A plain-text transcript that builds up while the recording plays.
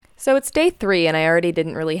So it's day 3, and I already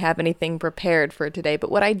didn't really have anything prepared for today,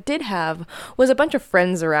 but what I did have was a bunch of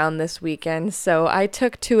friends around this weekend, so I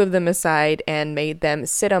took 2 of them aside and made them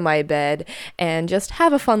sit on my bed and just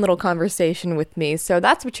have a fun little conversation with me. So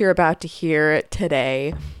that's what you're about to hear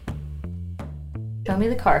today. Tell me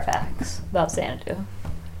the car facts about Xanadu.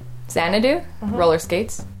 Xanadu? Mm-hmm. Roller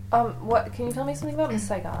skates. What? Can you tell me something about Miss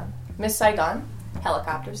Saigon? Miss Saigon?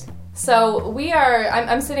 Helicopters. So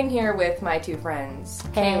I'm sitting here with my 2 friends.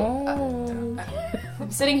 I'm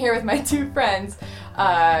sitting here with my 2 friends,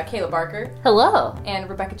 Kayla Barker. Hello. And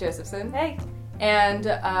Rebecca Josephson. Hey. And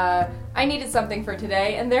I needed something for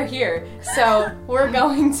today, and they're here. So we're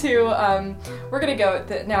going to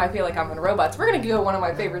go, now I feel like I'm on robots. We're going to go to one of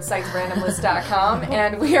my favorite sites, randomlist.com,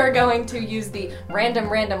 and we are going to use the random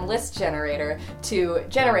list generator to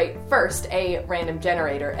generate first a random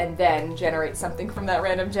generator, and then generate something from that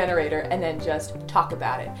random generator, and then just talk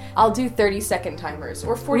about it. I'll do 30-second timers,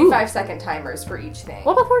 or 45-second timers for each thing.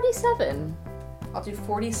 What about 47? I'll do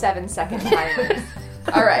 47-second timers.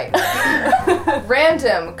 All right.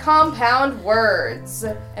 Random compound words.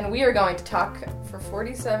 And we are going to talk for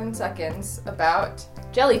 47 seconds about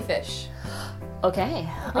jellyfish. Okay.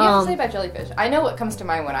 What do you have to say about jellyfish? I know what comes to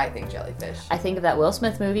mind when I think jellyfish. I think of that Will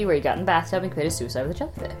Smith movie where he got in the bathtub and committed suicide with a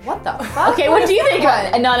jellyfish. What the fuck? Okay, what do you think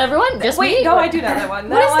of it? Not everyone? Just Wait, me? no, I do know that one.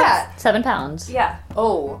 What is that? 7 pounds. Yeah.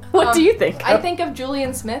 Oh. What do you think? I think of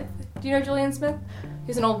Julian Smith. Do you know Julian Smith?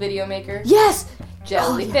 He's an old video maker. Yes!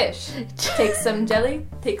 Jellyfish. Take some jelly,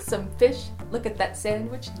 take some fish. Look at that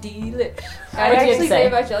sandwich, delish. What did you say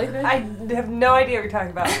about jellyfish? I have no idea what you're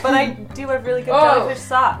talking about, but I do have really good jellyfish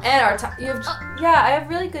socks. And Yeah, I have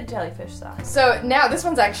really good jellyfish socks. So now this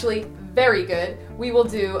one's actually very good. We will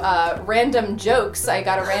do random jokes. I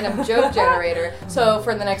got a random joke generator. So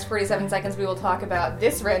for the next 47 seconds, we will talk about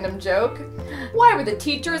this random joke. Why were the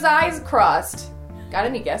teacher's eyes crossed? Got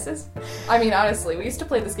any guesses? I mean, honestly, we used to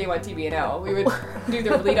play this game on TBNL. We would do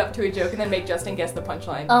the lead up to a joke and then make Justin guess the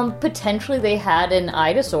punchline. Potentially they had an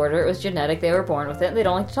eye disorder. It was genetic. They were born with it, and they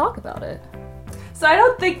don't like to talk about it. So I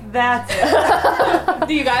don't think that's it.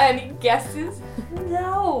 Do you got any guesses?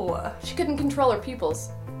 No. She couldn't control her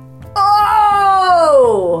pupils.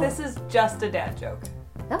 Oh! This is just a dad joke.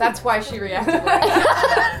 That's why she reacted like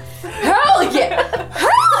that. Hell yeah!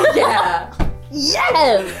 Hell yeah!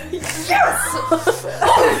 Yes! Yes!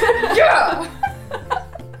 Yeah!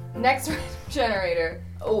 Next random generator.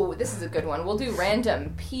 Oh, this is a good one. We'll do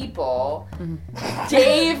random people.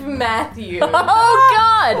 Dave Matthews. Oh,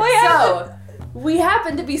 God! So, we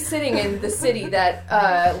happen to be sitting in the city that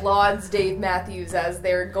lauds Dave Matthews as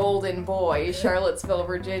their golden boy, Charlottesville,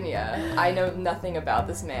 Virginia. I know nothing about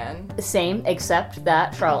this man. Same, except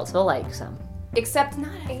that Charlottesville likes him. Except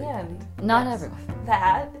not everyone. And Not everyone.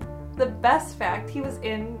 that, the best fact, he was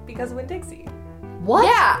in Because of Winn-Dixie. What?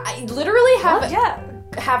 Yeah, I literally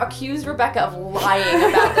have accused Rebecca of lying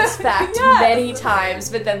about this fact many times,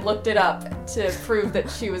 but then looked it up to prove that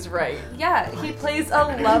she was right. Yeah, he plays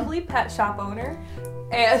a lovely pet shop owner.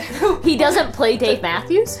 And He doesn't play Dave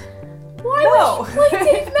Matthews? Why No. would she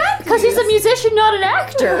play Dave Matthews? Because he's a musician, not an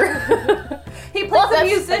actor. he plays a that's-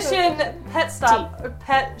 musician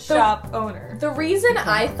pet shop owner. The reason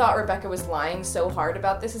I thought Rebecca was lying so hard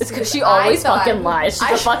about this is It's because she always fucking lies.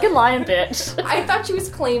 She's a fucking lying bitch. I thought she was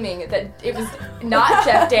claiming that it was not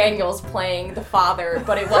Jeff Daniels playing the father,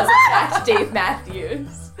 but it was in fact Dave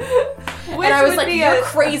Matthews. Which And I was would like, be you're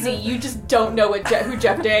crazy. You just don't know who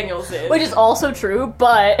Jeff Daniels is. Which is also true,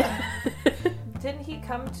 but... Didn't he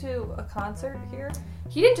come to a concert here?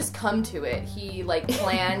 He didn't just come to it. He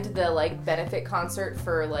planned the benefit concert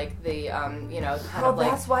for the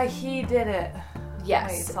That's why he did it.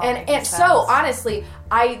 Yes. Nice, And so honestly,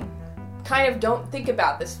 I kind of don't think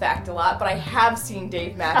about this fact a lot, but I have seen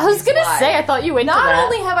Dave Matthews I was gonna live. say, I thought you went to Not that.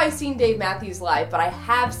 only have I seen Dave Matthews live, but I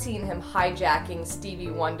have seen him hijacking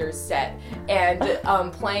Stevie Wonder's set and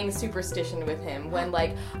playing Superstition with him when,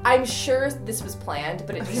 I'm sure this was planned,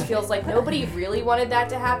 but it just feels like nobody really wanted that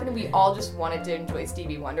to happen. We all just wanted to enjoy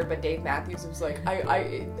Stevie Wonder, but Dave Matthews was like,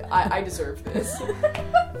 I deserve this.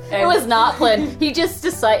 It was not planned. He just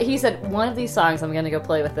decided, he said, one of these songs I'm gonna go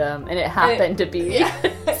play with them, and it happened to be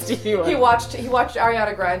Stevie Wonder. He watched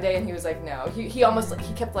Ariana Grande and he was like, no. He almost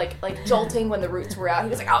he kept like jolting when the roots were out. He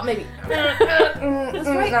was like, oh, maybe. That's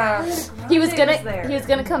right. He was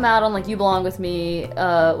gonna come out on You Belong With Me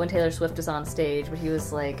when Taylor Swift is on stage, but he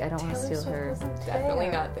was like, I don't want to steal her. Definitely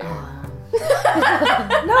not there.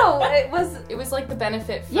 No, it was. It was like the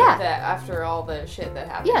benefit for Yeah. that after all the shit that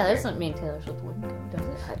happened. Yeah, that here. doesn't mean Taylor Swift wouldn't go, does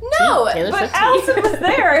it? No, Taylor But Swift. Allison was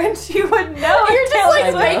there, and she would know. You're just Taylor like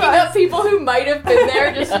Swift making was. up people who might have been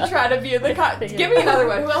there just to try to be in the Give me another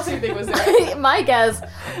one. Who else do you think was there? My guess,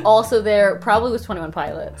 also there, probably was 21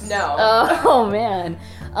 Pilots. No. Oh, man.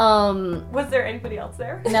 Was there anybody else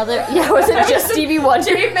there? Now there, yeah, was it just Stevie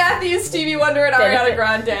Wonder? Dave Matthews, Stevie Wonder, and Ariana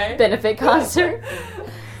Grande. Benefit concert.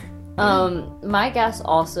 My guess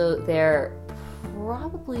also there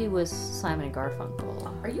probably was Simon and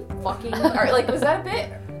Garfunkel. Are you fucking? Like, was that a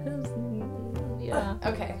bit? Yeah.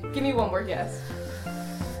 Okay, give me one more guess.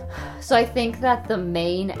 So I think that the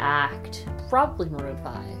main act, probably Maroon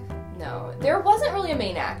 5. No, there wasn't really a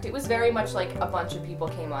main act. It was very much like a bunch of people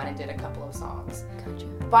came on and did a couple of songs. Gotcha.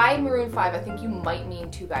 By Maroon 5, I think you might mean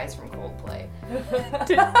two guys from Coldplay.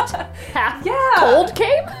 Yeah. Cold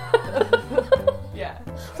came? Yeah.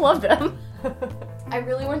 Love them. I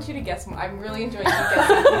really want you to guess. I'm really enjoying you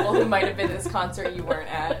guessing people who might have been at this concert you weren't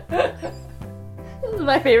at. This is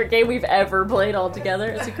my favorite game we've ever played all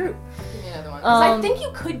together as a group. Give me another one. 'Cause I think you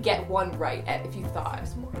could get one right if you thought.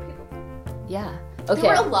 More people. Yeah. There Okay.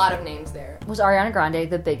 were a lot of names there. Was Ariana Grande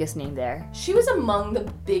the biggest name there? She was among the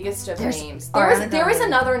biggest of There's names. Ariana There was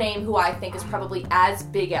Grande. another name who I think is probably as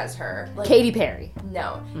big as her. Like, Katy Perry.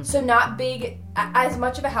 No. So not big, as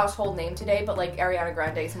much of a household name today, but like Ariana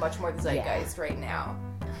Grande is much more the zeitgeist right now.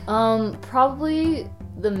 Probably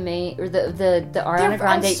the main, or the Ariana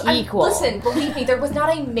Grande equal. Listen, believe me, there was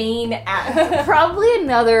not a main act. Probably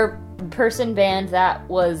another person band that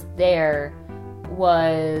was there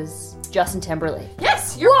was Justin Timberlake.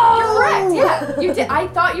 Yes, you're correct. Yeah, you did.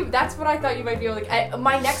 That's what I thought you might be able to.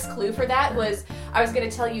 My next clue for that was I was going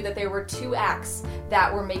to tell you that there were two acts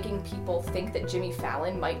that were making people think that Jimmy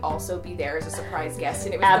Fallon might also be there as a surprise guest,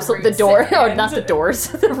 and it was Absolutely, the the door. Roots Oh, and- not the Doors.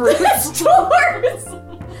 The Roots. Doors.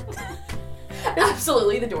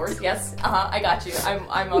 Absolutely, the Doors. Yes, I got you.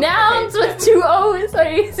 I'm on Nouns the with page. two O's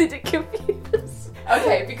are easy to confuse.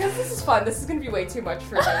 Okay, because this is fun. This is going to be way too much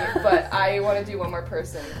for me, but I want to do one more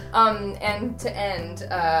person. And to end,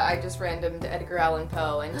 I just randomed Edgar Allan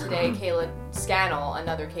Poe, and today Kayla Scannell,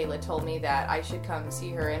 another Kayla, told me that I should come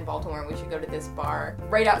see her in Baltimore, and we should go to this bar.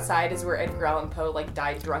 Right outside is where Edgar Allan Poe, like,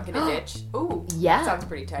 died drunk in a ditch. Ooh, Yeah. that sounds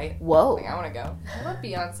pretty tight. Whoa. Like, I want to go. I love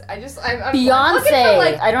Beyonce. I'm Beyonce. looking for,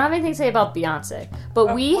 like, I don't have anything to say about Beyonce,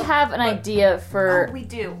 but we have an idea for We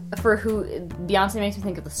do. who Beyonce makes me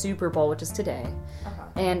think of the Super Bowl, which is today.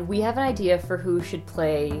 And we have an idea for who should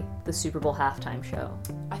play the Super Bowl halftime show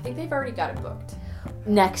I think they've already got it booked.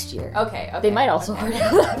 next year. Okay. They might also already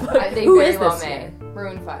have that booked. They Who very is well this may. year?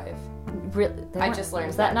 Maroon 5. Really? I just learned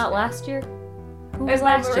Was that that not today. last year? Who was And by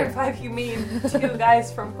last Maroon year? 5, you mean two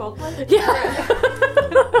guys from Coldplay? Yeah.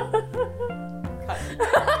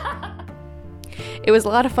 It was a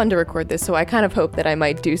lot of fun to record this, so I kind of hope that I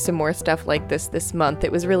might do some more stuff like this month.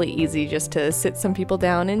 It was really easy just to sit some people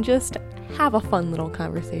down and just have a fun little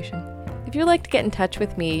conversation. If you'd like to get in touch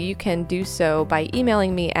with me, you can do so by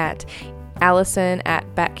emailing me at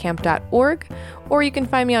allison@batcamp.org, or you can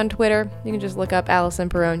find me on Twitter. You can just look up Allison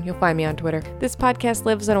Perone. You'll find me on Twitter. This podcast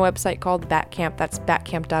lives on a website called Batcamp. That's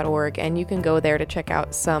batcamp.org, and you can go there to check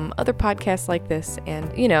out some other podcasts like this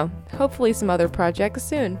and, hopefully some other projects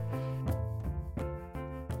soon.